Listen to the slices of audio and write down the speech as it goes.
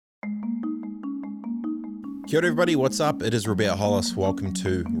Kia ora everybody, what's up? It is Robert Hollis. Welcome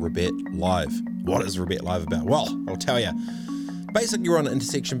to Robert Live. What is Robert Live about? Well, I'll tell you. Basically, we're on an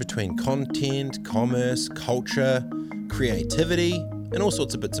intersection between content, commerce, culture, creativity, and all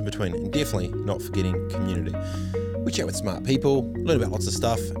sorts of bits in between, and definitely not forgetting community. We chat with smart people, learn about lots of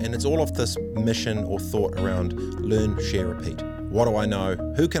stuff, and it's all off this mission or thought around learn, share, repeat. What do I know?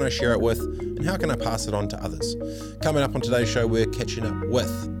 Who can I share it with? And how can I pass it on to others? Coming up on today's show, we're catching up with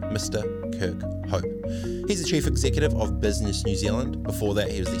Mr. Kirk Hope. He's the Chief Executive of Business New Zealand. Before that,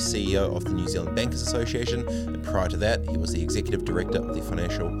 he was the CEO of the New Zealand Bankers Association. And prior to that, he was the Executive Director of the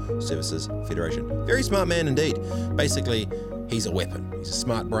Financial Services Federation. Very smart man indeed. Basically, he's a weapon. He's a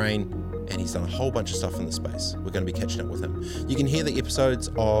smart brain. And he's done a whole bunch of stuff in the space. We're going to be catching up with him. You can hear the episodes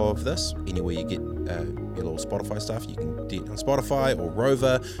of this anywhere you get your little Spotify stuff. You can get it on Spotify or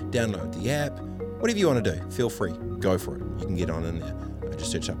Rover, download the app, whatever you want to do. Feel free, go for it. You can get on in there.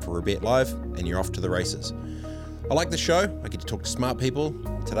 Just search up for Robert Live and you're off to the races. I like the show. I get to talk to smart people.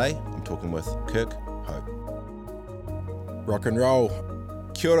 Today, I'm talking with Kirk Hope. Rock and roll.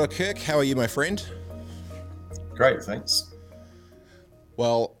 Kia ora, Kirk. How are you, my friend? Great, thanks.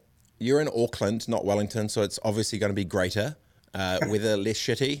 Well, you're in Auckland, not Wellington, so it's obviously going to be greater. Weather less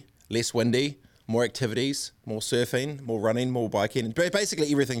shitty, less windy, more activities, more surfing, more running, more biking.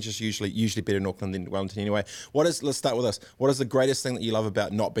 Basically, everything's just usually better in Auckland than Wellington anyway. Let's start with this. What is the greatest thing that you love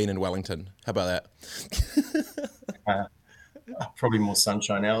about not being in Wellington? How about that? Probably more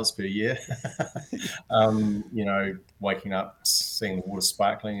sunshine hours per year. Waking up, seeing the water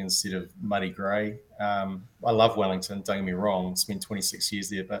sparkling instead of muddy grey. I love Wellington, don't get me wrong. Spent 26 years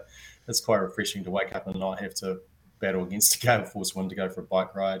there, but it's quite refreshing to wake up and not have to battle against a gale force wind to go for a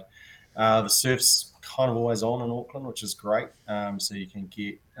bike ride. The surf's kind of always on in Auckland, which is great. So you can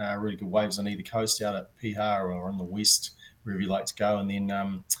get really good waves on either coast, out at Piha or on the west, wherever you like to go. And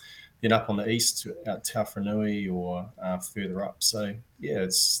then up on the east, out Tauwhanui or further up. So yeah,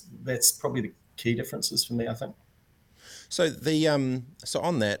 that's probably the key differences for me, I think. So so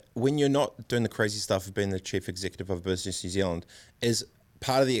on that, when you're not doing the crazy stuff of being the Chief Executive of Business New Zealand, is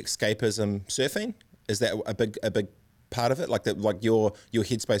part of the escapism surfing? Is that a big part of it? Like your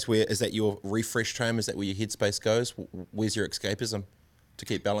headspace, where is that your refresh time? Is that where your headspace goes? Where's your escapism to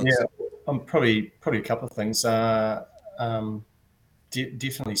keep balance? Yeah, I'm probably a couple of things. Definitely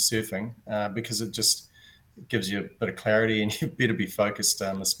surfing because it just gives you a bit of clarity, and you better be focused,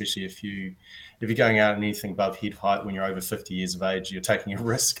 especially if you're going out in anything above head height when you're over 50 years of age. You're taking a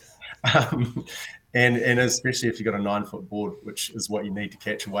risk. And especially if you've got a 9-foot board, which is what you need to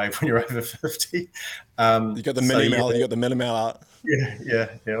catch a wave when you're over 50. You got the Minimal, you got the Minimal out. Yeah.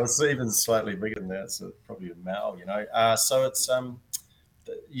 It's even slightly bigger than that. So probably a Mal, So it's,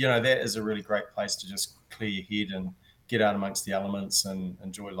 that is a really great place to just clear your head and get out amongst the elements and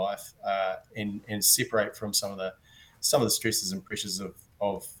enjoy life and separate from some of the stresses and pressures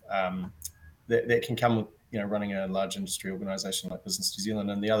of that can come with running a large industry organisation like Business New Zealand.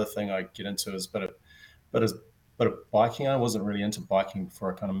 And the other thing I get into is a bit of biking. I wasn't really into biking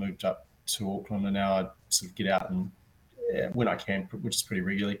before I kind of moved up to Auckland, and now I sort of get out and when I can, which is pretty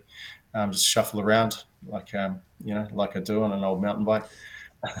regularly, just shuffle around like I do on an old mountain bike.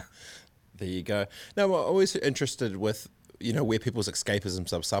 There you go. Now, I'm always interested with where people's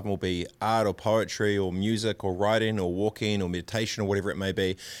escapisms are. Some will be art or poetry or music or writing or walking or meditation or whatever it may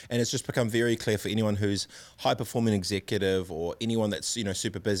be. And it's just become very clear for anyone who's high-performing executive or anyone that's,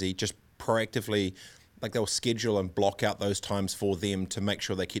 super busy, just proactively, like they'll schedule and block out those times for them to make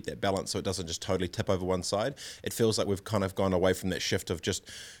sure they keep that balance so it doesn't just totally tip over one side. It feels like we've kind of gone away from that shift of just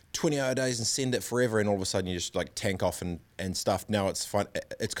 20-hour days and send it forever, and all of a sudden you just like tank off and stuff. Now it's fun.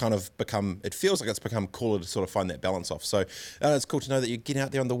 It's kind of become, it feels like it's become cooler to sort of find that balance off. So it's cool to know that you're getting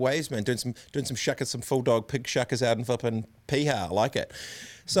out there on the waves, man, doing some shuckers, some full dog pig shuckers out in flipping Piha. I like it.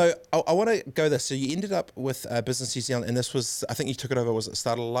 So I want to go this. So you ended up with Business New Zealand, and this was, I think you took it over, was it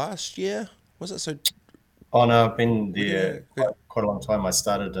started last year? Was it? So Oh no, I've been there quite a long time. I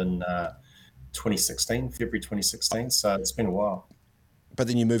started in 2016, February 2016, so it's been a while. But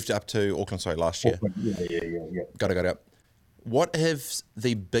then you moved up to Auckland, last year. Yeah. Got it. What has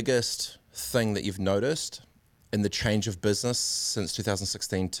the biggest thing that you've noticed in the change of business since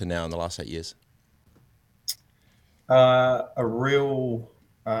 2016 to now in the last 8 years? A real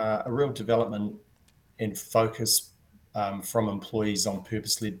development and focus from employees on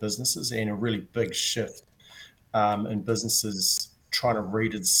purpose-led businesses, and a really big shift in businesses trying to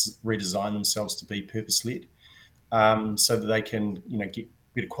redesign themselves to be purpose-led, so that they can, get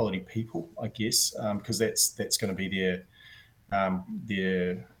better quality people, I guess, because that's going to be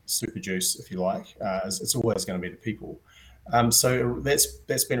their super juice, if you like. It's always going to be the people. So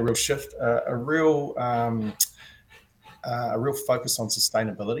that's been a real shift, a real focus on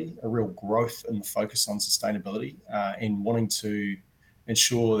sustainability, a real growth in the focus on sustainability, and wanting to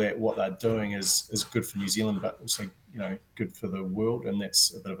ensure that what they're doing is good for New Zealand, but also good for the world. And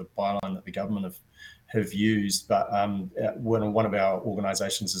that's a bit of a byline that the government have used. But one of our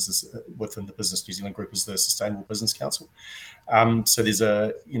organisations is this, within the Business New Zealand group, is the Sustainable Business Council. So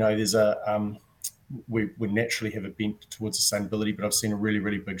we naturally have a bent towards sustainability, but I've seen a really,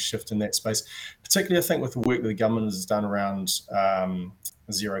 really big shift in that space, particularly I think with the work that the government has done around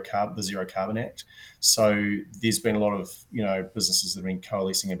the Zero Carbon Act. So there's been a lot of businesses that have been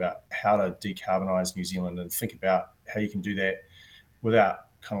coalescing about how to decarbonise New Zealand and think about how you can do that without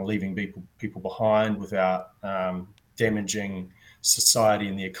kind of leaving people behind, without damaging society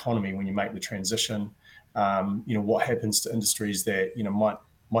and the economy when you make the transition. What happens to industries that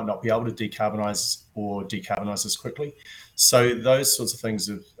might not be able to decarbonise as quickly. So those sorts of things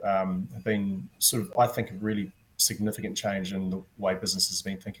have been sort of, I think, a really significant change in the way businesses have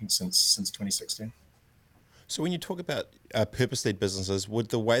been thinking since 2016. So when you talk about purpose-led businesses, would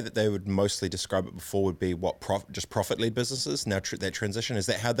the way that they would mostly describe it before would be just profit-led businesses? Now that transition, is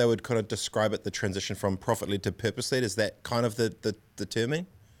that how they would kind of describe it, the transition from profit-led to purpose-led? Is that kind of the terming?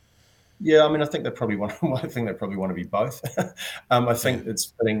 Yeah, I mean, I think they probably want to be both. I think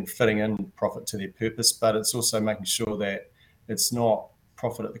it's fitting in profit to their purpose, but it's also making sure that it's not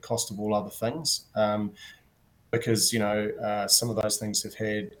profit at the cost of all other things. Because some of those things have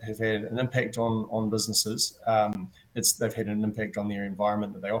had an impact on businesses. They've had an impact on their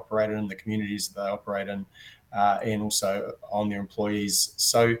environment that they operate in, the communities that they operate in, and also on their employees.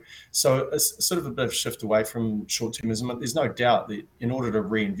 So it's sort of a bit of a shift away from short-termism. There's no doubt that in order to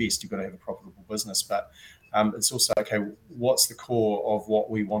reinvest, you've got to have a profitable business, but it's also, okay, what's the core of what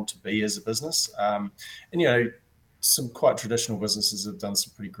we want to be as a business? Some quite traditional businesses have done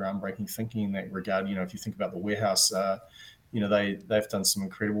some pretty groundbreaking thinking in that regard. If you think about the Warehouse, they've done some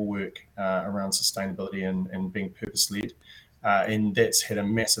incredible work around sustainability and being purpose-led. And that's had a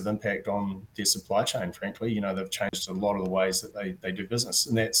massive impact on their supply chain, frankly. They've changed a lot of the ways that they do business.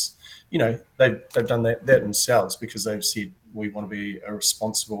 And that's, they've done that themselves because they've said, we want to be a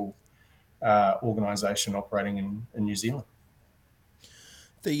responsible organisation operating in New Zealand.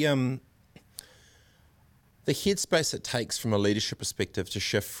 The headspace it takes from a leadership perspective to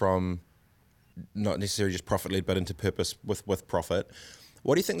shift from not necessarily just profit-led, but into purpose with profit.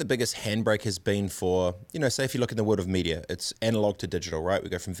 What do you think the biggest handbrake has been for, say if you look in the world of media, it's analog to digital, right? We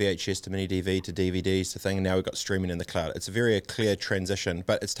go from VHS to mini DV to DVDs to thing, and now we've got streaming in the cloud. It's a very clear transition,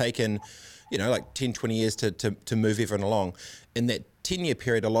 but it's taken, like 10, 20 years to move everyone along. In that 10-year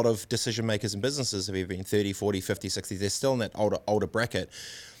period, a lot of decision makers and businesses have been 30, 40, 50, 60. They're still in that older bracket.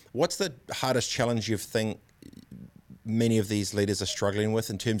 What's the hardest challenge you think many of these leaders are struggling with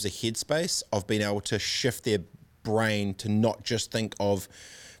in terms of headspace of being able to shift their brain to not just think of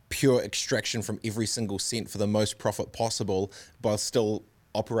pure extraction from every single cent for the most profit possible, but still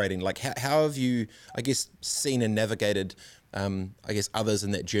operating? Like, how have you, I guess, seen and navigated, others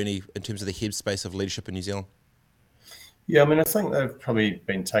in that journey in terms of the headspace of leadership in New Zealand? Yeah, I mean, I think they've probably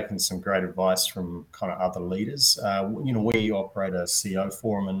been taking some great advice from kind of other leaders. We operate a CEO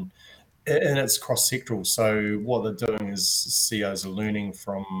forum and it's cross-sectoral. So what they're doing is CEOs are learning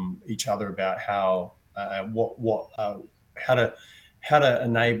from each other about how to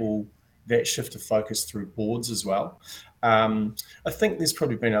enable that shift of focus through boards as well. I think there's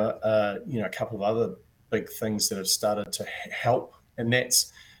probably been a couple of other big things that have started to help, and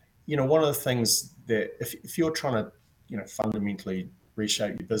that's one of the things that if you're trying to fundamentally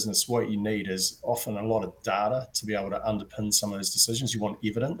reshape your business, what you need is often a lot of data to be able to underpin some of those decisions. You want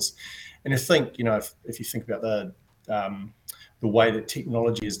evidence. And I think, if you think about the way that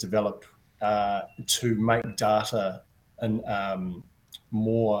technology is developed to make data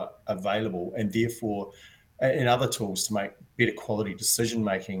more available, and therefore in other tools to make better quality decision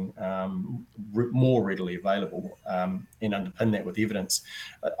making more readily available, and underpin that with evidence.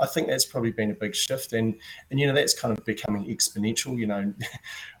 I think that's probably been a big shift, and that's kind of becoming exponential.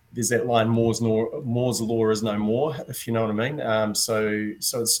 There's that line, Moore's law is no more, if you know what I mean. So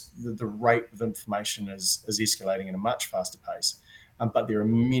it's the rate of information is escalating at a much faster pace. But there are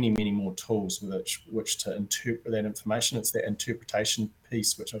many, many more tools with which to interpret that information. It's that interpretation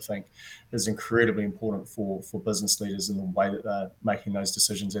piece, which I think is incredibly important for business leaders in the way that they're making those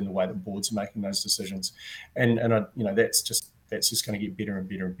decisions and the way that boards are making those decisions. And that's just going to get better and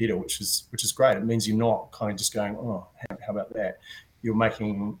better and better, which is great. It means you're not kind of just going, oh, how about that? You're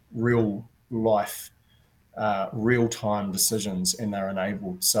making real life, real time decisions, and they're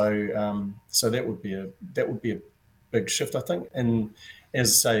enabled. So that would be a big shift, I think. And as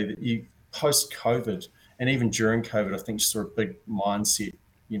I say, that you post COVID and even during COVID, I think you saw a big mindset.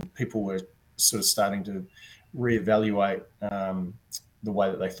 People were sort of starting to reevaluate the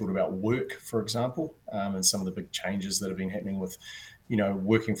way that they thought about work, for example, and some of the big changes that have been happening with,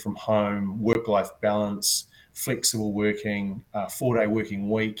 working from home, work-life balance, flexible working, 4-day working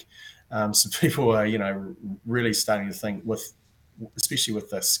week. So people are, really starting to think especially with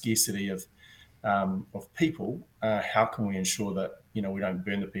the scarcity of people, how can we ensure that we don't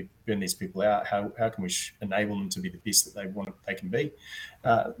burn these people out? How can we enable them to be the best that they can be?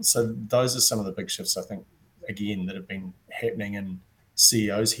 So those are some of the big shifts, I think, again, that have been happening in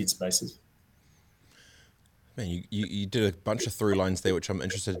CEOs' headspaces. Man, you did a bunch of through lines there, which I'm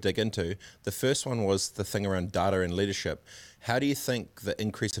interested to dig into. The first one was the thing around data and leadership. How do you think the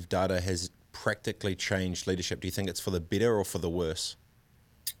increase of data has practically changed leadership? Do you think it's for the better or for the worse?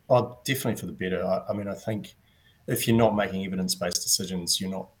 Oh, definitely for the better. I think if you're not making evidence-based decisions,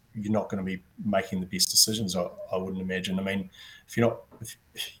 you're not going to be making the best decisions. I wouldn't imagine. I mean,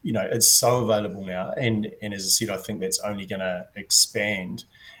 it's so available now, and as I said, I think that's only going to expand,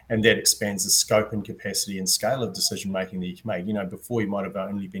 and that expands the scope and capacity and scale of decision making that you can make. Before you might have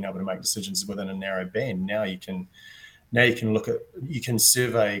only been able to make decisions within a narrow band. Now you can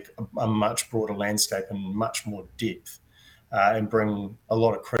survey a much broader landscape in much more depth. And bring a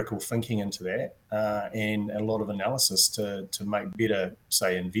lot of critical thinking into that and a lot of analysis to make better,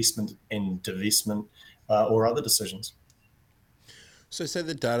 say, investment and divestment or other decisions. So say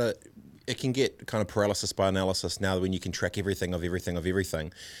the data, it can get kind of paralysis by analysis now when you can track everything. Have you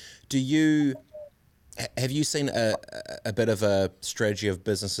seen a bit of a strategy of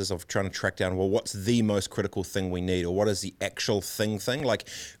businesses of trying to track down, well, what's the most critical thing we need, or what is the actual thing? Like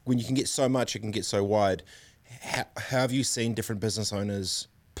when you can get so much, it can get so wide. How have you seen different business owners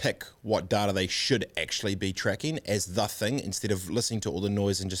pick what data they should actually be tracking as the thing instead of listening to all the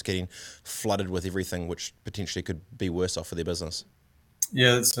noise and just getting flooded with everything, which potentially could be worse off for their business?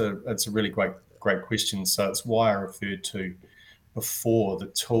 Yeah, that's a really great question. So it's why I referred to before the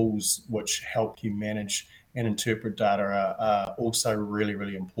tools which help you manage and interpret data are also really,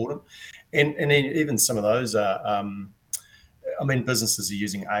 really important. And even some of those are, businesses are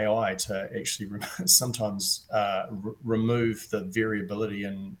using AI to actually sometimes remove the variability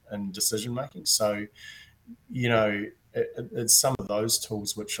in decision making. So, it's some of those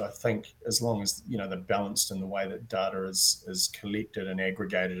tools which I think, as long as they're balanced in the way that data is collected and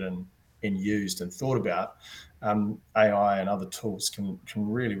aggregated and used and thought about, AI and other tools can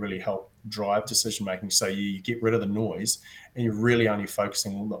really, really help drive decision making. So you get rid of the noise, and you're really only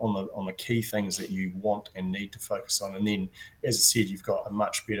focusing on the key things that you want and need to focus on. And then, as I said, you've got a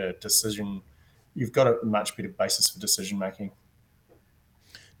much better basis for decision making.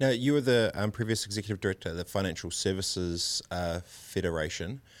 Now, you were the previous executive director of the Financial Services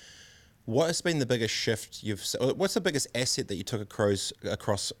Federation. What has been the biggest shift what's the biggest asset that you took across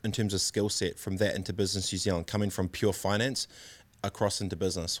in terms of skill set from that into Business New Zealand, coming from pure finance across into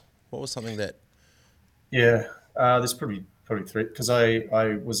business? What was something that... Yeah, there's probably three, because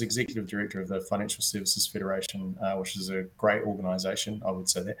I was executive director of the Financial Services Federation, which is a great organisation, I would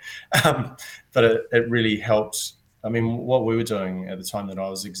say that. But it really helped. I mean, what we were doing at the time that I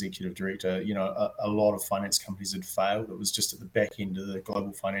was executive director, a lot of finance companies had failed. It was just at the back end of the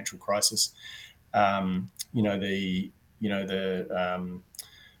global financial crisis. The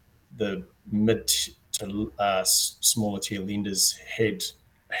mid to smaller tier lenders had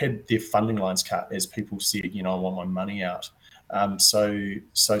their funding lines cut as people said, I want my money out. So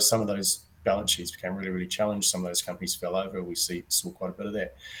some of those balance sheets became really, really challenged. Some of those companies fell over. We saw quite a bit of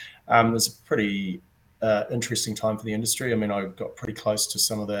that. It was a pretty interesting time for the industry. I mean, I got pretty close to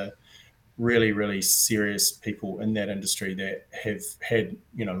some of the really, really serious people in that industry that have had,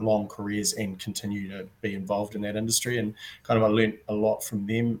 long careers and continue to be involved in that industry. And kind of I learned a lot from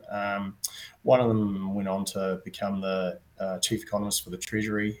them. One of them went on to become the chief economist for the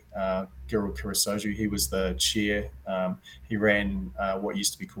Treasury, Girill Kurisoju. He was the chair. He ran what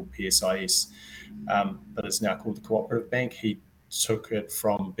used to be called PSIS, but it's now called the Cooperative Bank. He took it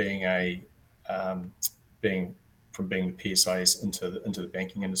from being being the PSIS into the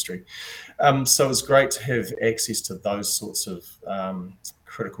banking industry. So it was great to have access to those sorts of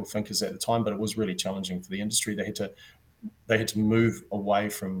critical thinkers at the time, but it was really challenging for the industry. They had to move away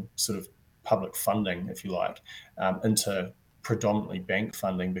from sort of public funding, if you like, into predominantly bank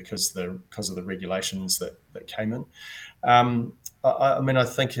funding because of the regulations that came in. I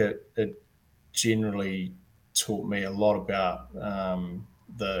think it generally taught me a lot about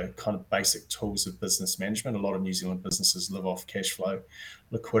the kind of basic tools of business management. A lot of New Zealand businesses live off cash flow.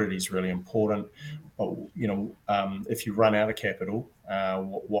 Liquidity is really important, but if you run out of capital,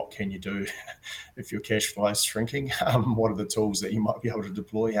 what can you do if your cash flow is shrinking? What are the tools that you might be able to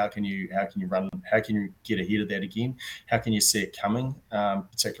deploy? How can you get ahead of that again? How can you see it coming,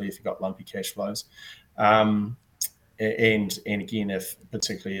 particularly if you've got lumpy cash flows? And again,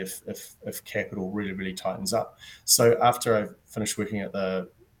 particularly if capital really tightens up. So after I finished working at the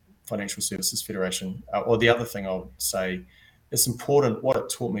Financial Services Federation, or the other thing I'll say, it's important. What it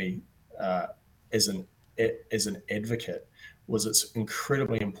taught me as an advocate was it's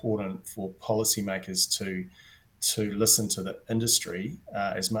incredibly important for policymakers to listen to the industry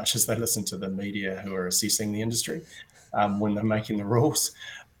as much as they listen to the media who are assessing the industry when they're making the rules,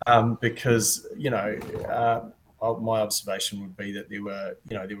 because my observation would be that there were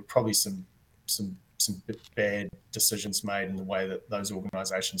probably some bad decisions made in the way that those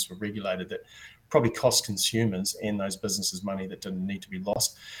organisations were regulated that probably cost consumers and those businesses money that didn't need to be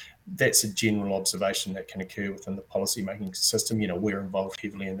lost. That's a general observation that can occur within the policy making system. We're involved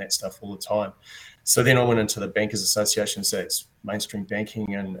heavily in that stuff all the time. So then I went into the Bankers Association, so it's mainstream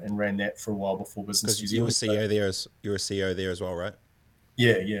banking, and ran that for a while before Business New Zealand. You're a CEO there as well, right?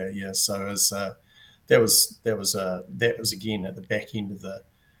 Yeah. So as that was again at the back end of the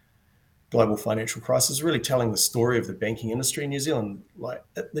global financial crisis, really telling the story of the banking industry in New Zealand. Like,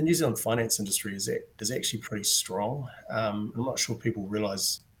 the New Zealand finance industry is actually pretty strong. I'm not sure people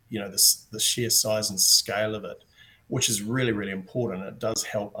realise, the sheer size and scale of it, which is really important. It does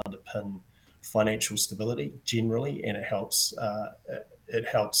help underpin financial stability generally, and it helps. It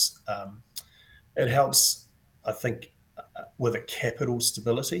helps. I think with a capital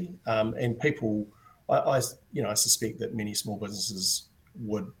stability, and people. I suspect that many small businesses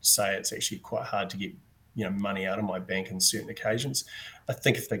would say it's actually quite hard to get money out of my bank on certain occasions. I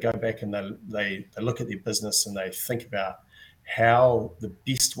think if they go back and they look at their business and they think about how the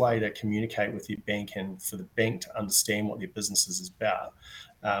best way to communicate with your bank and for the bank to understand what their business is about,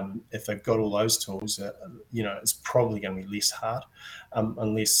 if they've got all those tools, it's probably going to be less hard,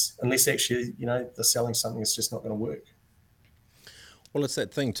 unless actually they're selling something that's just not going to work. Well, it's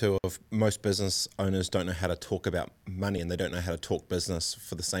that thing too of most business owners don't know how to talk about money, and they don't know how to talk business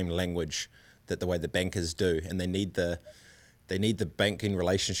for the same language that the way the bankers do, and they need the banking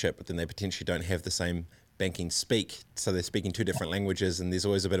relationship, but then they potentially don't have the same banking speak, so they're speaking two different languages, and there's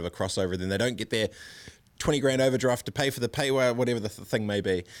always a bit of a crossover. Then they don't get their 20 grand overdraft to pay for the pay, whatever the thing may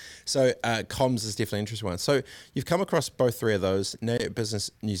be. So comms is definitely an interesting one. So you've come across both three of those now at Business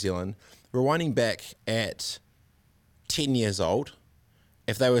New Zealand. Rewinding back at 10 years old,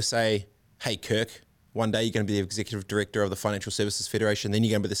 if they were say, hey, Kirk, one day you're going to be the executive director of the Financial Services Federation, then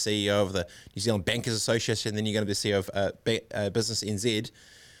you're going to be the CEO of the New Zealand Bankers Association, then you're going to be the CEO of Business NZ,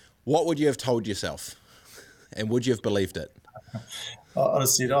 what would you have told yourself? And would you have believed it? I'd have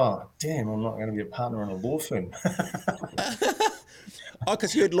said, oh, damn, I'm not going to be a partner in a law firm. Oh,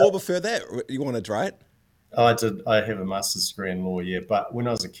 because you had law before that, you wanted, right? Oh, I did. I have a master's degree in law, yeah. But when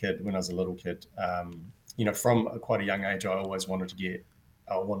I was a little kid, from quite a young age, I always wanted to get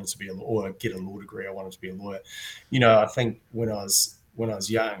a law degree. I wanted to be a lawyer. I think when I was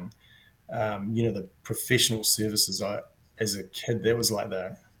young, the professional services, as a kid, that was like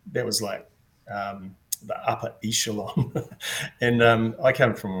the upper echelon. And I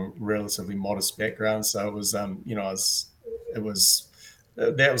came from a relatively modest background, so it was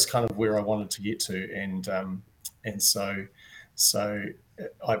that was kind of where I wanted to get to, and so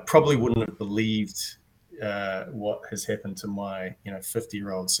I probably wouldn't have believed what has happened to my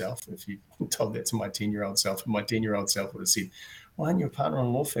 50-year-old self if you told that to my 10-year-old self. And my 10-year-old self would have said, "Why aren't you a partner in a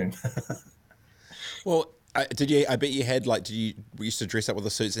law firm?" Well, did you? I bet you had we used to dress up with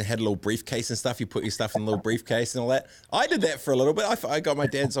the suits and had a little briefcase and stuff. You put your stuff in a little briefcase and all that. I did that for a little bit. I got my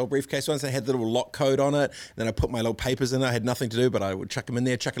dad's old briefcase once. I had the little lock code on it. Then I put my little papers in it. I had nothing to do, but I would chuck them in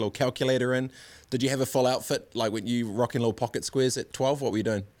there, chuck a little calculator in. Did you have a full outfit? Like when you rocking little pocket squares at 12? What were you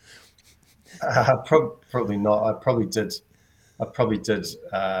doing? Probably not. I probably did a bit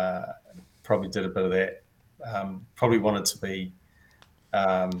of that. Probably wanted to be,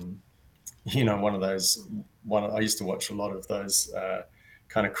 one of those. I used to watch a lot of those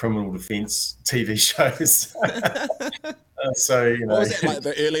kind of criminal defense TV shows. So what was that, like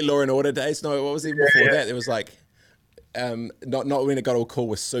the early Law and Order days? No, what was even before that? There was like. Not when it got all cool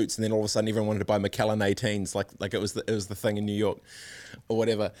with suits, and then all of a sudden everyone wanted to buy Macallan 18s, like it was the thing in New York, or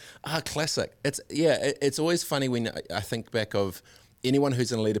whatever. Classic. It's always funny when I think back of anyone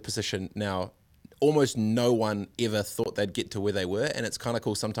who's in a leader position now. almost no one ever thought they'd get to where they were. And it's kind of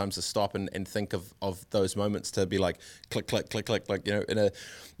cool sometimes to stop and think of those moments, to be like, click, click, click, click, like, in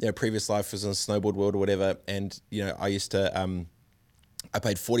a previous life was in a snowboard world or whatever. And, I used to, I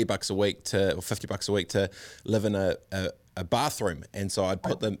paid $40 a week or $50 a week to live in a bathroom. And so I'd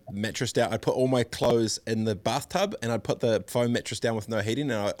put the mattress down, I'd put all my clothes in the bathtub, and I'd put the foam mattress down with no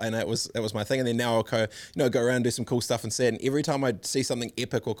heating. And it was my thing. And then now I'll go around and do some cool stuff and see it. And every time I see something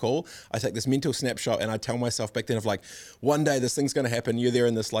epic or cool, I take this mental snapshot and I tell myself back then of like, one day this thing's going to happen. You're there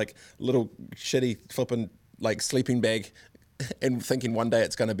in this like little shitty flipping like sleeping bag, and thinking one day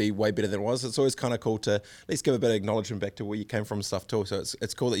it's going to be way better than it was. It's always kind of cool to at least give a bit of acknowledgement back to where you came from and stuff too. So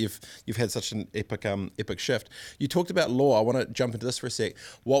it's cool that you've had such an epic shift. You talked about law. I want to jump into this for a sec.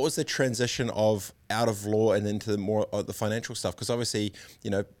 What was the transition of out of law and into more of the financial stuff? Because obviously,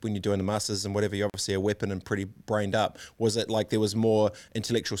 when you're doing the masters and whatever, you're obviously a weapon and pretty brained up. Was it like there was more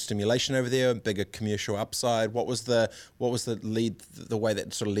intellectual stimulation over there, bigger commercial upside? What was the way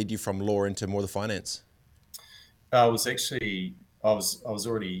that sort of led you from law into more of the finance? I was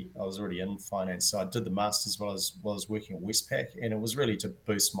already in finance, so I did the masters while I was working at Westpac, and it was really to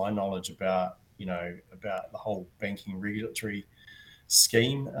boost my knowledge about about the whole banking regulatory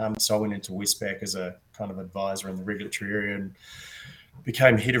scheme. So I went into Westpac as a kind of advisor in the regulatory area and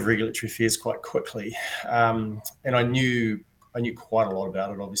became head of regulatory affairs quite quickly. And I knew quite a lot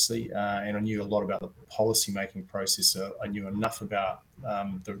about it, obviously, and I knew a lot about the policy making process. So I knew enough about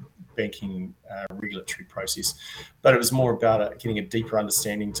the banking regulatory process, but it was more about getting a deeper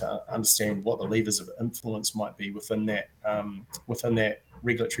understanding to understand what the levers of influence might be within that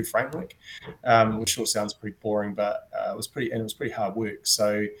regulatory framework, which all sounds pretty boring, but it was pretty hard work.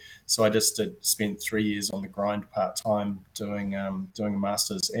 So I just spent 3 years on the grind part time doing a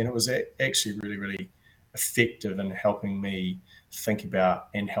masters, and it was actually really, really effective in helping me think about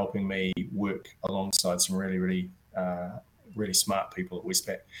and helping me work alongside some really, really, really smart people at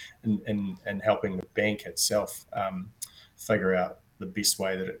Westpac, and helping the bank itself figure out the best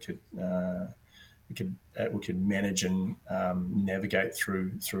way that we could manage and navigate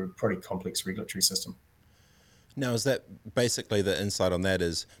through a pretty complex regulatory system. Now, is that basically the insight on that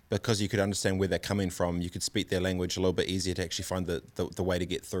is because you could understand where they're coming from, you could speak their language a little bit easier to actually find the way to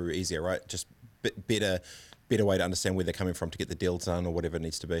get through easier, right? Just better way to understand where they're coming from to get the deal done or whatever it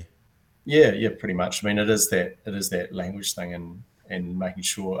needs to be. Yeah, pretty much. I mean, it is that language thing and making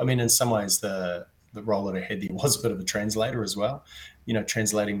sure. I mean, in some ways, the role that I had there was a bit of a translator as well.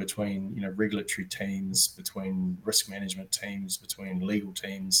 Translating between regulatory teams, between risk management teams, between legal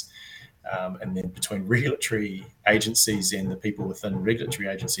teams, and then between regulatory agencies and the people within regulatory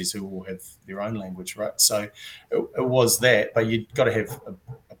agencies who all have their own language, right? So it was that, but you've got to have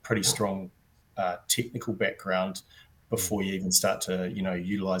a pretty strong technical background before you even start to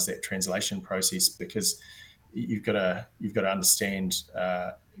utilize that translation process, because you've got to understand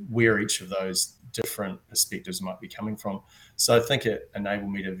where each of those different perspectives might be coming from. So I think it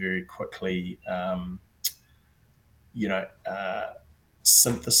enabled me to very quickly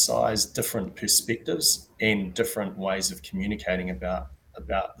synthesize different perspectives and different ways of communicating about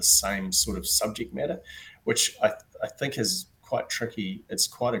the same sort of subject matter, which I think is quite tricky. It's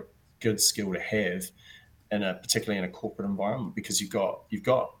quite a good skill to have particularly in a corporate environment, because you've got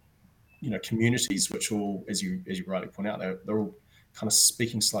communities which all, as you rightly point out, they're all kind of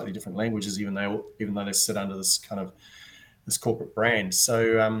speaking slightly different languages, even though they sit under this corporate brand.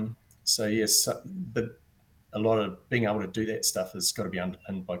 So yes, but a lot of being able to do that stuff has got to be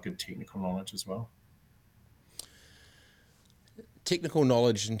underpinned by good technical knowledge as well. Technical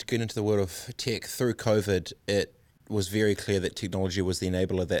knowledge, and to get into the world of tech through COVID, it was very clear that technology was the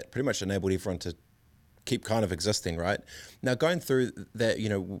enabler that pretty much enabled everyone to keep kind of existing, right? Now, going through that,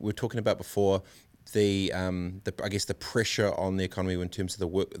 we're talking about before the I guess the pressure on the economy in terms of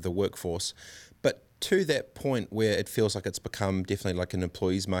the workforce, but to that point where it feels like it's become definitely like an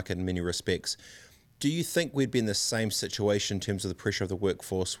employees market in many respects. Do you think we'd be in the same situation in terms of the pressure of the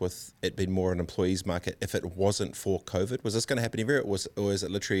workforce with it being more an employees market if it wasn't for COVID? Was this going to happen everywhere, or is it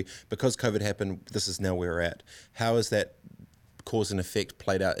literally because COVID happened, this is now where we're at? How has that cause and effect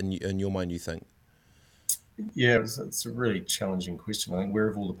played out in your mind, you think? Yeah, it's a really challenging question. I think, where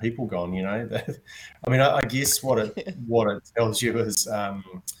have all the people gone? I mean, I guess what it tells you is,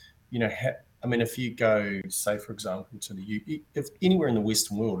 if you go, say, for example, if anywhere in the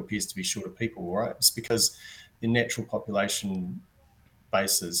Western world appears to be short of people, right? It's because the natural population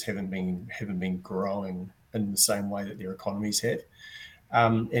bases haven't been growing in the same way that their economies have,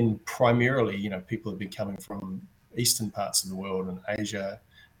 and primarily, people have been coming from eastern parts of the world and Asia.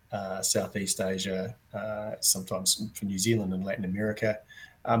 Southeast Asia, sometimes from New Zealand and Latin America,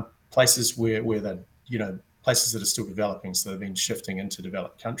 places where the, places that are still developing, so they've been shifting into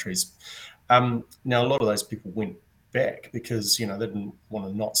developed countries. Now, a lot of those people went back because they didn't want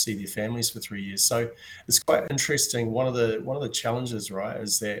to not see their families for 3 years. So it's quite interesting. One of the challenges, right,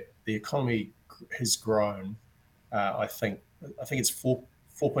 is that the economy has grown. I think it's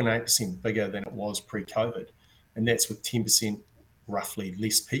 4.8% bigger than it was pre-COVID, and that's with 10% roughly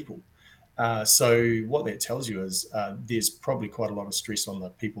less people. So what that tells you is there's probably quite a lot of stress on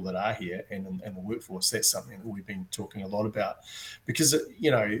the people that are here and the workforce. That's something that we've been talking a lot about, because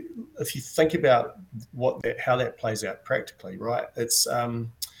if you think about how that plays out practically, right? It's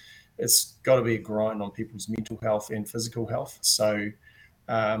got to be a grind on people's mental health and physical health. So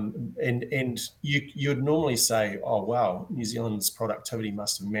and you'd normally say, oh wow, New Zealand's productivity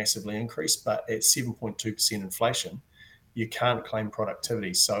must have massively increased, but at 7.2% inflation, you can't claim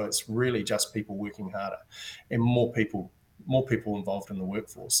productivity. So it's really just people working harder and more people involved in the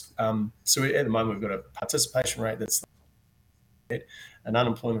workforce. So at the moment, we've got a participation rate that's an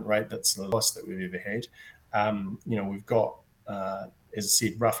unemployment rate that's the lowest that we've ever had. We've got, as I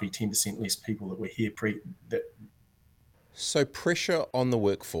said, roughly 10% less people that were here So pressure on the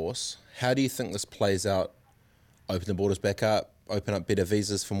workforce, how do you think this plays out? Open the borders back up, open up better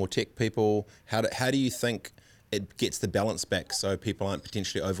visas for more tech people. How do you think it gets the balance back so people aren't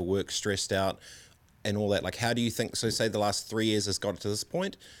potentially overworked, stressed out, and all that? Like, how do you think, so say the last 3 years has got to this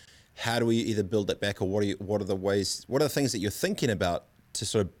point, how do we either build that back, or what are the things that you're thinking about to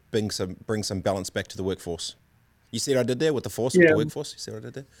sort of bring some balance back to the workforce? You see what I did there with the force, with the workforce? You see what I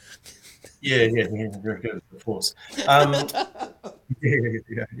did there? Yeah, very good with the force. Yeah.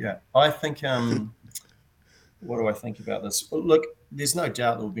 I think, what do I think about this? Well, look, there's no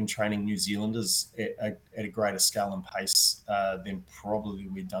doubt that we've been training New Zealanders at a greater scale and pace than probably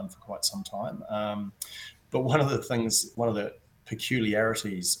we've done for quite some time. But one of the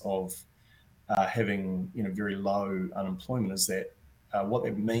peculiarities of having very low unemployment is that what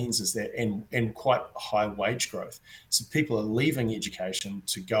that means is that and quite high wage growth. So people are leaving education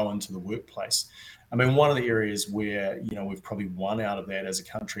to go into the workplace. I mean, one of the areas where we've probably won out of that as a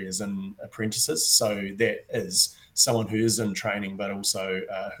country is in apprentices. So that is someone who is in training, but also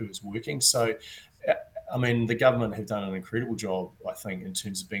who is working. So, I mean, the government have done an incredible job, I think, in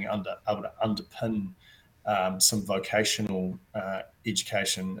terms of being able to underpin some vocational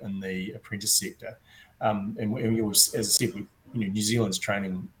education in the apprentice sector. And as I said, New Zealand's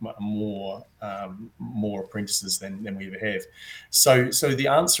training more apprentices than we ever have. So the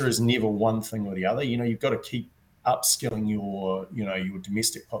answer is never one thing or the other. You've got to keep upskilling your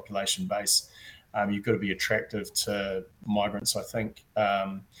domestic population base. You've got to be attractive to migrants. I think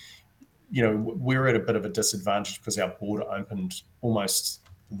we're at a bit of a disadvantage because our border opened almost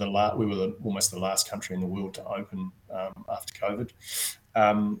the last country in the world to open after COVID.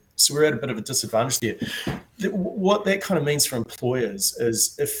 So we're at a bit of a disadvantage there. What that kind of means for employers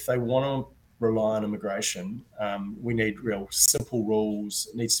is if they want to rely on immigration, we need real simple rules.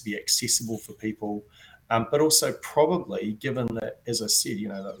 It needs to be accessible for people, but also probably, given that, as I said,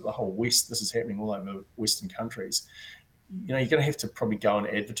 the whole West, this is happening all over Western countries, you're going to have to probably go and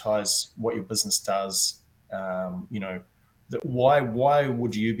advertise what your business does. Why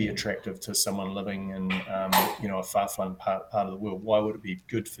would you be attractive to someone living in a far-flung part of the world? Why would it be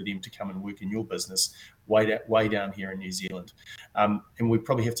good for them to come and work in your business way down here in New Zealand? And we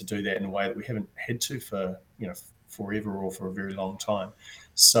probably have to do that in a way that we haven't had to for forever or for a very long time.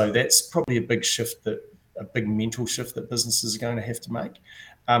 So that's probably a big mental shift that businesses are going to have to make.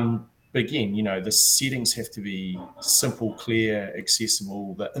 But again, the settings have to be simple, clear,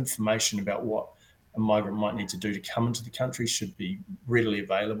 accessible. The information about what a migrant might need to do to come into the country should be readily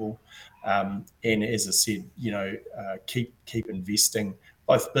available. And as I said, keep investing,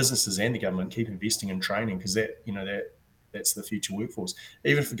 both businesses and the government keep investing in training, because that's the future workforce.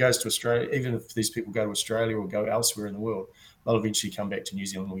 Even if it goes to Australia, even if these people go to Australia or go elsewhere in the world, they'll eventually come back to New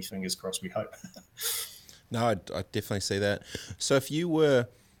Zealand. We fingers crossed, we hope. No, I definitely see that. So if you were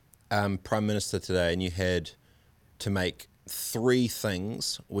Prime Minister today and you had to make 3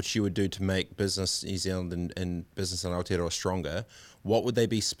 things which you would do to make Business New Zealand and Business in Aotearoa stronger, what would they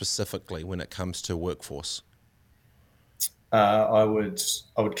be specifically when it comes to workforce? I would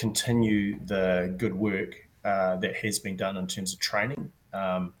continue the good work that has been done in terms of training,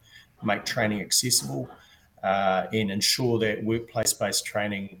 make training accessible, and ensure that workplace-based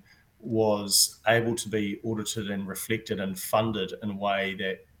training was able to be audited and reflected and funded in a way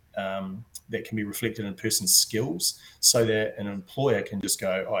that that can be reflected in a person's skills, so that an employer can just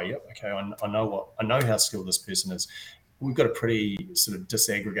go, oh yeah, okay, I know how skilled this person is. We've got a pretty sort of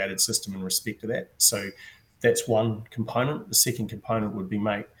disaggregated system in respect to that. So That's one component. The second component would be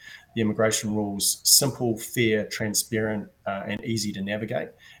make the immigration rules simple, fair, transparent, and easy to navigate,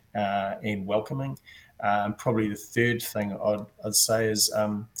 and welcoming. Probably the third thing I'd say is,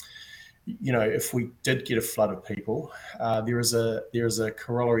 if we did get a flood of people, there is a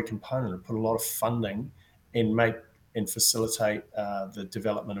corollary component to put a lot of funding and facilitate the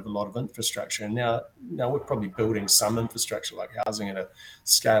development of a lot of infrastructure. And now we're probably building some infrastructure like housing at a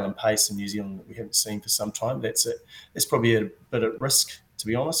scale and pace in New Zealand that we haven't seen for some time. That's probably a bit at risk, to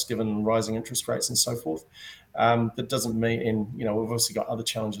be honest, given rising interest rates and so forth. That doesn't mean, and we've obviously got other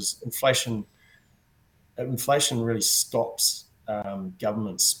challenges. Inflation really stops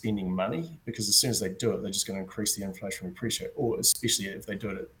governments spending money, because as soon as they do it, they're just going to increase the inflationary pressure, or especially if they do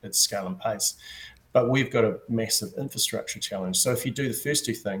it at scale and pace. But we've got a massive infrastructure challenge. So if you do the first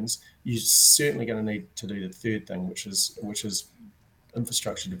two things, you're certainly going to need to do the third thing, which is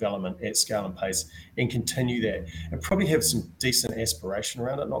infrastructure development at scale and pace, and continue that, and probably have some decent aspiration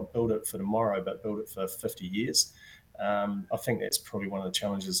around it, not build it for tomorrow, but build it for 50 years. I think that's probably one of the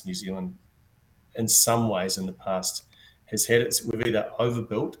challenges New Zealand, in some ways in the past, has had. We've either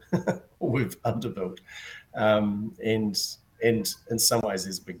overbuilt or we've underbuilt. And in some ways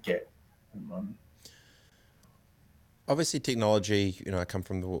there's a big gap at the moment. Obviously technology, I come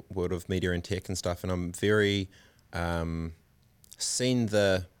from the world of media and tech and stuff, and I'm very seen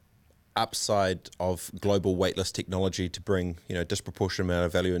the upside of global weightless technology to bring, disproportionate amount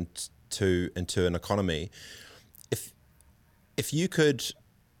of value into an economy. If you could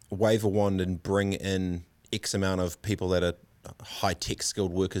wave a wand and bring in X amount of people that are high-tech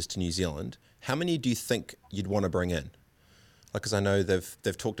skilled workers to New Zealand, how many do you think you'd want to bring in? Because I know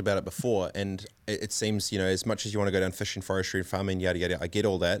they've talked about it before, and it seems, as much as you want to go down fishing, forestry and farming, yada, yada, I get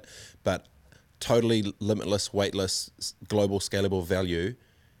all that, but totally limitless, weightless, global, scalable value,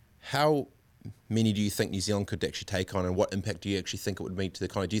 how many do you think New Zealand could actually take on, and what impact do you actually think it would mean to the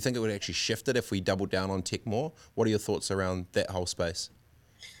economy? Do you think it would actually shift it if we doubled down on tech more? What are your thoughts around that whole space?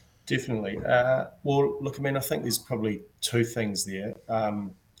 Definitely. Well, look, I think there's probably two things there.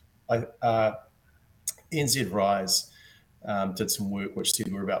 NZ Rise did some work which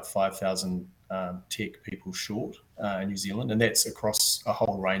said we're about 5,000 tech people short in New Zealand, and that's across a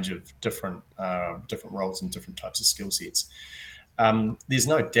whole range of different roles and different types of skill sets. There's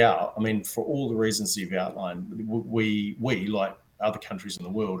no doubt, for all the reasons you've outlined, we like other countries in the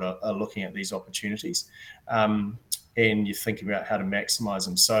world are looking at these opportunities, and you think about how to maximize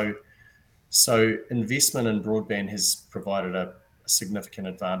them. So investment in broadband has provided a significant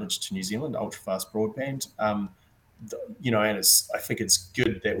advantage to New Zealand, ultra-fast broadband. And I think it's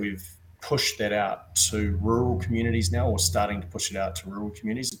good that we've pushed that out to rural communities now, or starting to push it out to rural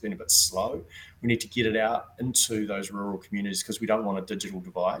communities. It's been a bit slow. We need to get it out into those rural communities because we don't want a digital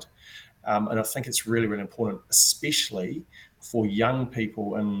divide. And I think it's really, really important, especially for young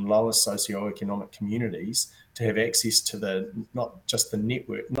people in lower socioeconomic communities, to have access to not just the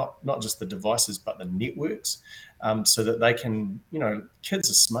network, not just the devices, but the networks, so that they can, kids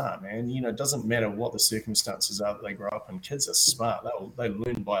are smart, man. It doesn't matter what the circumstances are that they grow up in. Kids are smart. They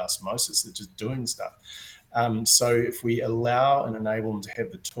learn by osmosis. They're just doing stuff. So if we allow and enable them to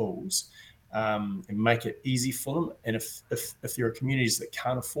have the tools, and make it easy for them, and if there are communities that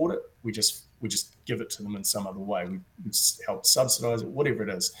can't afford it, we just give it to them in some other way. We just help subsidise it, whatever it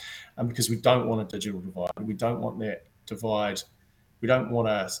is, because we don't want a digital divide. We don't want that divide. We don't want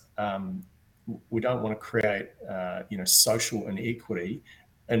to create social inequity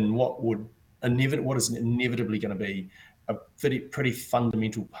in what is inevitably going to be a pretty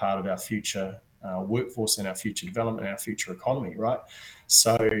fundamental part of our future workforce and our future development and our future economy, right?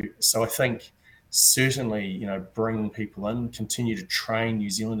 So I think certainly, bring people in, continue to train New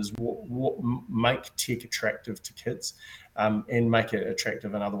Zealanders, what make tech attractive to kids, and make it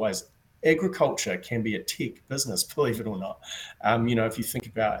attractive in other ways. Agriculture can be a tech business, believe it or not. If you think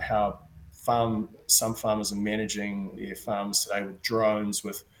about how some farmers are managing their farms today with drones,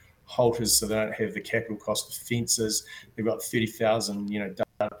 with halters, so they don't have the capital cost of fences. They've got 30,000,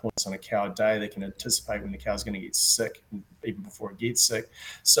 data points on a cow a day. They can anticipate when the cow's going to get sick, even before it gets sick.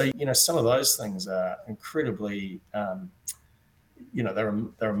 So, some of those things are incredibly, they're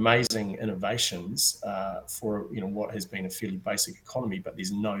amazing innovations for, what has been a fairly basic economy. But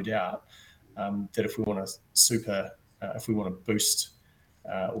there's no doubt that if we want to boost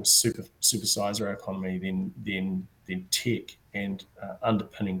or supersize our economy, then tech and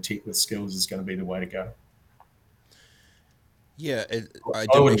underpinning tech with skills is going to be the way to go. Yeah, I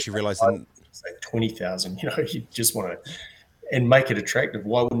didn't actually realise that. Say 20,000. You just want to, and make it attractive.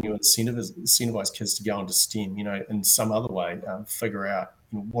 Why wouldn't you incentivize kids to go into STEM? In some other way, figure out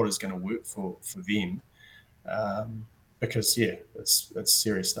what is going to work for them, because it's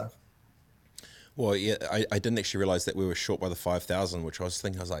serious stuff. Well, yeah, I didn't actually realize that we were short by the 5,000, which I was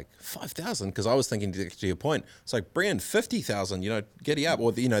thinking, I was like, 5,000? Because I was thinking, to your point, it's like, bring in 50,000, giddy up.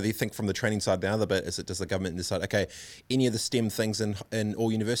 Or, they think from the training side, the other bit is it does the government decide, okay, any of the STEM things in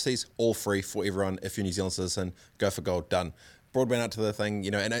all universities, all free for everyone. If you're a New Zealand citizen, go for gold, done. Broadband out to the thing,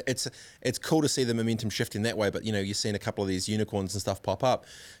 and it's cool to see the momentum shifting that way. But, you're seeing a couple of these unicorns and stuff pop up.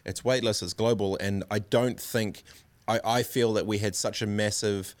 It's weightless, it's global. And I don't think, I feel that we had such a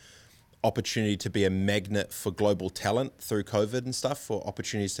massive opportunity to be a magnet for global talent through COVID and stuff, for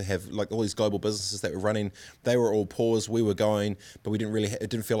opportunities to have like all these global businesses that were running. They were all paused, we were going, but we didn't really,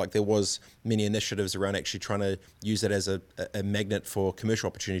 it didn't feel like there was many initiatives around actually trying to use it as a magnet for commercial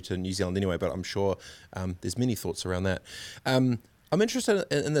opportunity to New Zealand anyway, but I'm sure there's many thoughts around that. I'm interested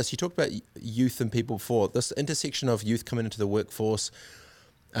in this. You talked about youth and people before, this intersection of youth coming into the workforce.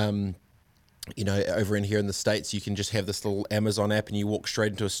 Over in here in the States, you can just have this little Amazon app and you walk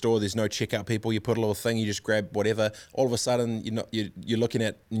straight into a store. There's no checkout people. You put a little thing, you just grab whatever. All of a sudden, you're looking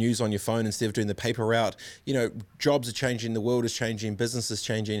at news on your phone instead of doing the paper route. Jobs are changing, the world is changing, business is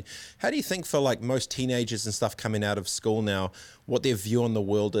changing. How do you think for like most teenagers and stuff coming out of school now, what their view on the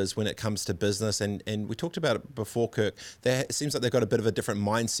world is when it comes to business? And we talked about it before, Kirk. It seems like they've got a bit of a different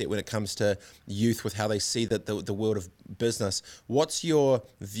mindset when it comes to youth with how they see the world of business. What's your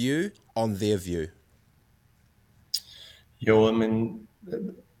view on their view?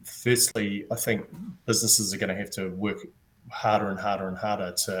 Firstly, I think businesses are going to have to work harder and harder and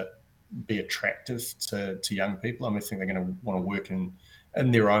harder to be attractive to young people. I think they're going to want to work in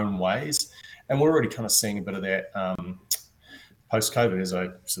their own ways. And we're already kind of seeing a bit of that post-COVID, as I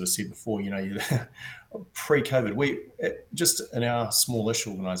sort of said before. Pre-COVID, we just in our smallish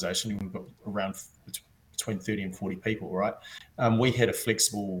organisation, we've got around between 30 and 40 people, right? We had a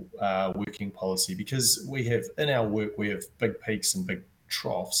flexible working policy because we have, in our work, we have big peaks and big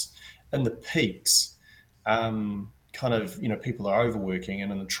troughs. In the peaks, people are overworking,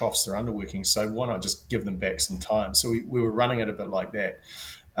 and in the troughs, they're underworking. So why not just give them back some time? So we were running it a bit like that.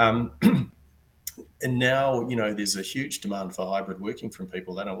 And now, there's a huge demand for hybrid working from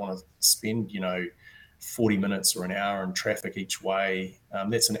people. They don't want to spend, 40 minutes or an hour in traffic each way.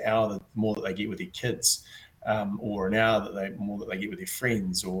 That's an hour more that they get with their kids, or an hour more that they get with their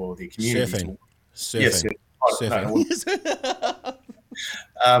friends or their communities. Surfing.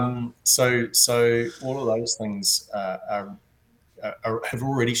 So all of those things have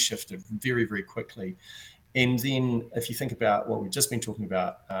already shifted very, very quickly. And then if you think about what we've just been talking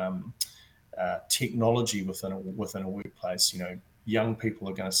about, technology within a workplace, young people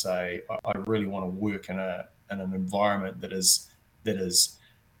are going to say, I really want to work in an environment that is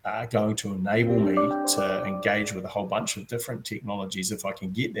going to enable me to engage with a whole bunch of different technologies if I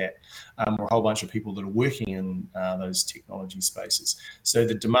can get that, or a whole bunch of people that are working in those technology spaces. So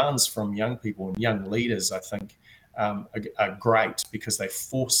the demands from young people and young leaders, I think, are great because they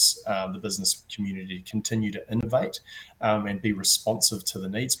force the business community to continue to innovate and be responsive to the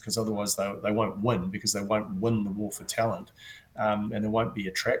needs, because otherwise they won't win, because they won't win the war for talent, and they won't be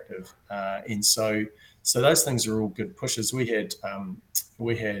attractive. And so those things are all good pushes. We had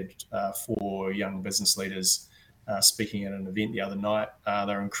 4 young business leaders speaking at an event the other night.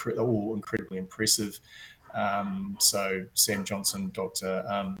 They're all incredibly impressive. So Sam Johnson,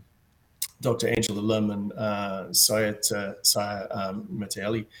 Dr. Angela Lim, and Saya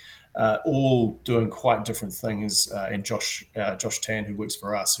Mataeli, all doing quite different things. And Josh Tan, who works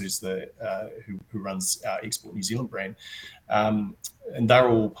for us, who's who runs our Export New Zealand brand, and they're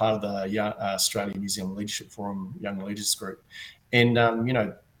all part of the Australia New Zealand Leadership Forum Young Leaders Group. And they're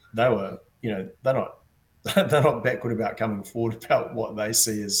not backward about coming forward about what they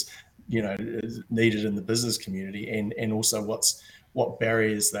see as is needed in the business community, and also what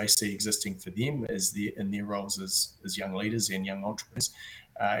barriers they see existing for them in their roles as young leaders and young entrepreneurs,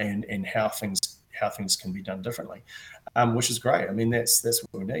 and how things can be done differently, which is great. That's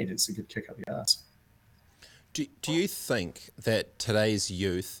what we need. It's a good kick up the arse. Do you think that today's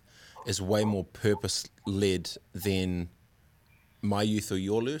youth is way more purpose-led than my youth or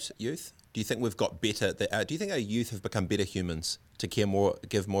your youth? Do you think we've got better? Do you think our youth have become better humans to care more,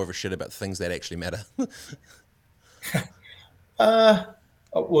 give more of a shit about things that actually matter? Well,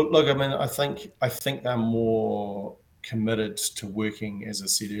 look, I think they're more committed to working, as I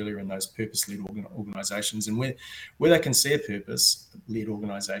said earlier, in those purpose-led organisations, and where they can see a purpose-led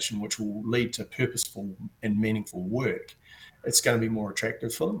organisation which will lead to purposeful and meaningful work, it's going to be more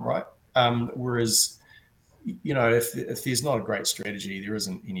attractive for them, right? Whereas, if there's not a great strategy, there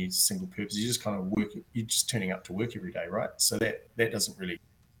isn't any single purpose. You just kind of work. You're just turning up to work every day, right? So that doesn't really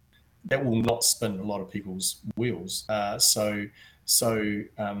that will not spin a lot of people's wheels. So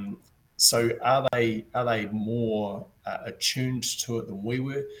are they more attuned to it than we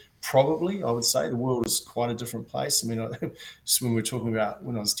were? Probably, I would say. The world is quite a different place. I mean, just when we were talking about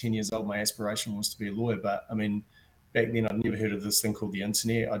when I was 10 years old, my aspiration was to be a lawyer. But I mean, back then I'd never heard of this thing called the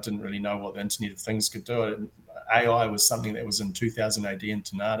internet. I didn't really know what the Internet of Things could do. AI was something that was in 2000 AD in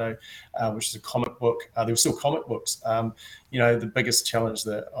Tornado, which is a comic book. There were still comic books. The biggest challenge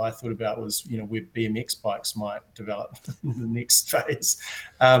that I thought about was, where BMX bikes might develop in the next phase.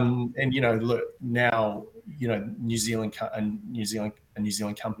 Look, now, New Zealand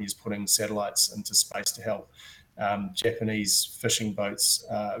companies putting satellites into space to help Japanese fishing boats,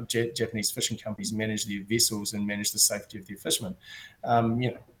 Japanese fishing companies manage their vessels and manage the safety of their fishermen.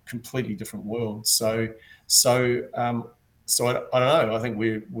 Completely different world. So I don't know. I think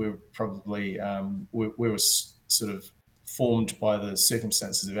we're probably we were sort of formed by the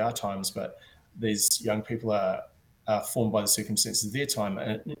circumstances of our times, but these young people are formed by the circumstances of their time,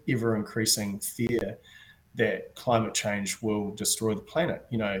 and an ever increasing fear that climate change will destroy the planet.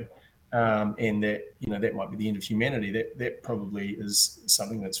 And that might be the end of humanity. That probably is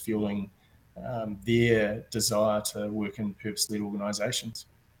something that's fueling their desire to work in purpose-led organisations.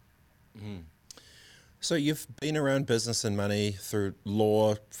 Mm. So you've been around business and money through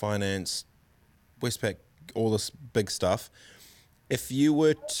law, finance, Westpac, all this big stuff. If you're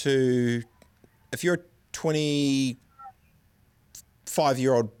a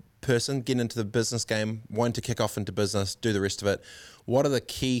 25-year-old person getting into the business game, wanting to kick off into business, do the rest of it, what are the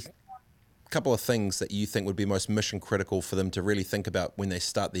key couple of things that you think would be most mission critical for them to really think about when they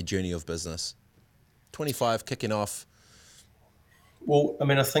start their journey of business? 25, kicking off. Well, I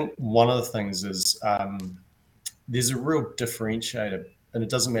mean, I think one of the things is there's a real differentiator, and it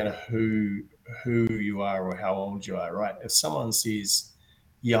doesn't matter who you are or how old you are, right? If someone says,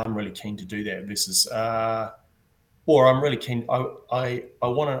 "Yeah, I'm really keen to do that," versus, or I'm really keen,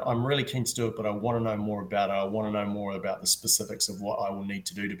 I'm really keen to do it, but I want to know more about it. I want to know more about the specifics of what I will need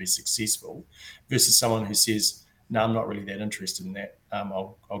to do to be successful, versus someone who says, "No, I'm not really that interested in that.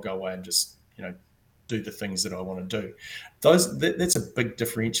 I'll go away and just do the things that I want to do." That's a big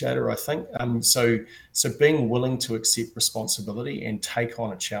differentiator, I think. So being willing to accept responsibility and take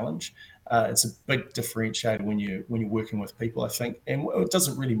on a challenge, it's a big differentiator when you're working with people, I think. And it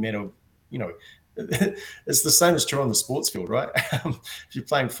doesn't really matter, it's the same as true on the sports field, right? If you're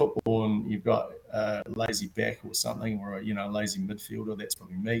playing football and you've got a lazy back or something, or a lazy midfielder, that's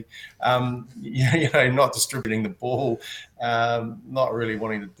probably me. Not distributing the ball, not really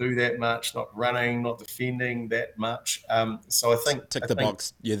wanting to do that much, not running, not defending that much. So I think tick the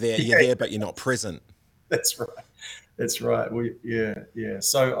box. You're there, but you're not present. That's right. Yeah.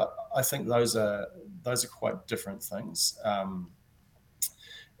 So I think those are quite different things.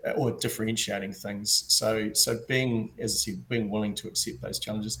 Or differentiating things. So being, as I said, being willing to accept those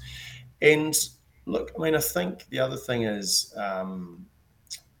challenges. And look, I mean, I think the other thing is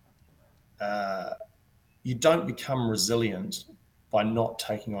you don't become resilient by not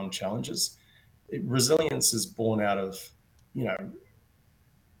taking on challenges. Resilience is born out of,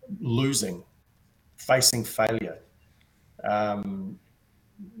 losing, facing failure,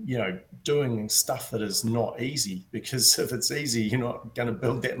 doing stuff that is not easy, because if it's easy, you're not going to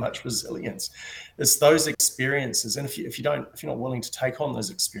build that much resilience. It's those experiences. And if you're not willing to take on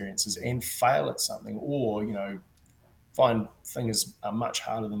those experiences and fail at something, or, find things are much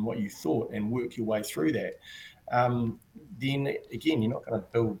harder than what you thought and work your way through that, then again, you're not going to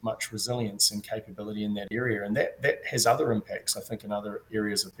build much resilience and capability in that area. And that has other impacts, I think, in other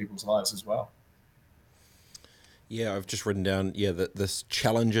areas of people's lives as well. Yeah, I've just written down, that this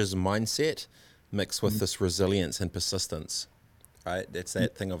challenges mindset mixed with this resilience and persistence, right? It's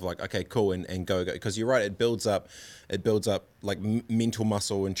that thing of like, okay, cool, and go. Because you're right, it builds up like mental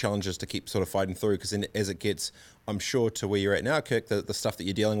muscle and challenges to keep sort of fighting through. Because then as it gets, I'm sure, to where you're at now, Kirk, the stuff that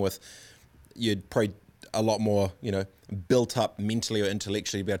you're dealing with, you'd probably a lot more, built up mentally or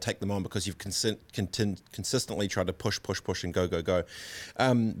intellectually to be able to take them on, because you've consistently tried to push and go.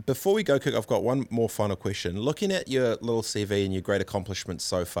 Before we go, Kirk, I've got one more final question. Looking at your little CV and your great accomplishments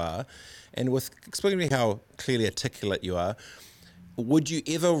so far, and with explaining how clearly articulate you are, would you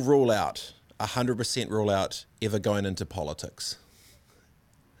ever 100% rule out ever going into politics?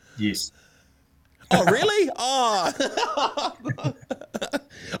 Yes. Oh, really? Oh.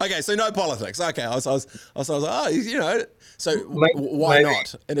 Okay, so no politics. Okay, I was like, so why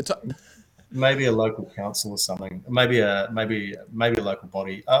not? Maybe a local council or something. Maybe a local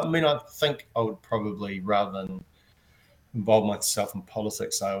body. I mean, I think I would probably, rather than involve myself in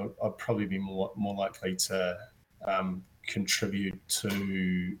politics, I'd probably be more likely to contribute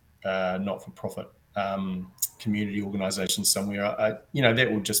to not-for-profit community organisation somewhere,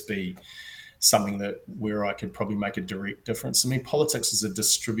 that will just be something where I could probably make a direct difference. I mean, politics is a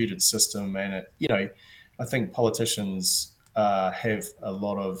distributed system, and I think politicians have a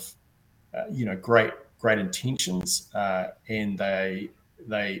lot of great intentions, and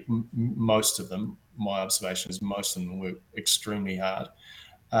most of them, my observation is most of them work extremely hard,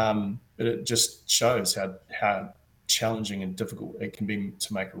 but it just shows how challenging and difficult it can be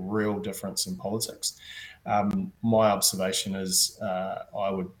to make a real difference in politics. My observation is I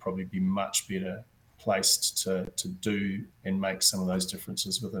would probably be much better placed to do and make some of those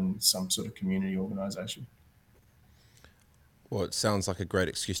differences within some sort of community organisation. Well, it sounds like a great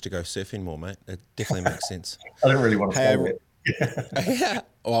excuse to go surfing more, mate. It definitely makes sense. I don't really want to say it. Yeah,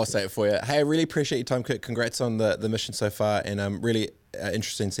 well, I'll say it for you. Hey, I really appreciate your time, Kurt. Congrats on the mission so far, and I'm really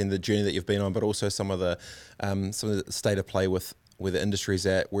interested in seeing the journey that you've been on, but also some of the state of play with where the industry's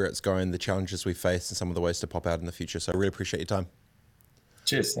at, where it's going, the challenges we face, and some of the ways to pop out in the future. So I really appreciate your time.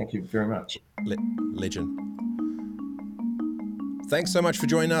 Cheers. Thank you very much. Legend. Thanks so much for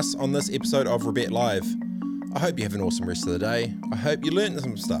joining us on this episode of Rebet Live. I hope you have an awesome rest of the day. I hope you learned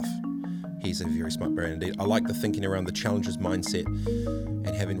some stuff. He's a very smart brain indeed. I like the thinking around the challenges mindset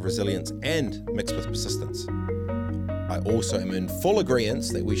and having resilience and mixed with persistence. I also am in full agreement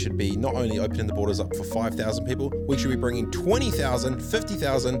that we should be not only opening the borders up for 5,000 people, we should be bringing 20,000,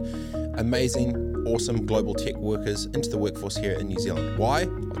 50,000 amazing, awesome global tech workers into the workforce here in New Zealand. Why?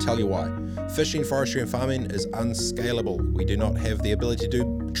 I'll tell you why. Fishing, forestry and farming is unscalable. We do not have the ability to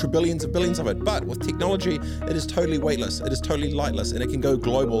do trillions of billions of it, but with technology, it is totally weightless, it is totally lightless, and it can go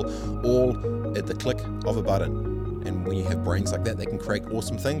global all at the click of a button. And when you have brains like that can create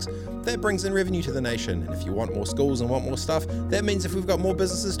awesome things, that brings in revenue to the nation. And if you want more schools and want more stuff, that means if we've got more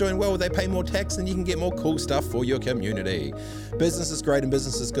businesses doing well, they pay more tax, and you can get more cool stuff for your community. Business is great and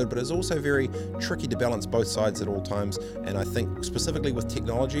business is good, but it's also very tricky to balance both sides at all times. And I think specifically with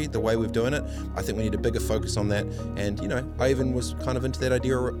technology, the way we're doing it, I think we need a bigger focus on that. And, I even was kind of into that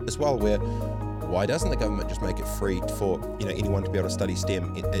idea as well, where why doesn't the government just make it free for, anyone to be able to study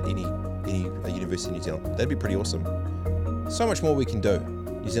STEM at any university in New Zealand? That'd be pretty awesome. So much more we can do.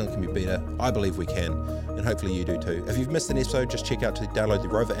 New Zealand can be better. I believe we can, and hopefully you do too. If you've missed an episode, just check out to download the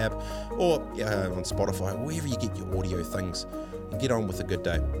Rover app or on Spotify, wherever you get your audio things, and get on with a good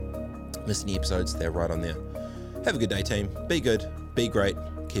day. Miss any episodes, they're right on there. Have a good day, team. Be good, be great,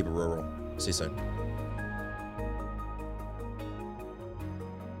 keep it rural. See you soon.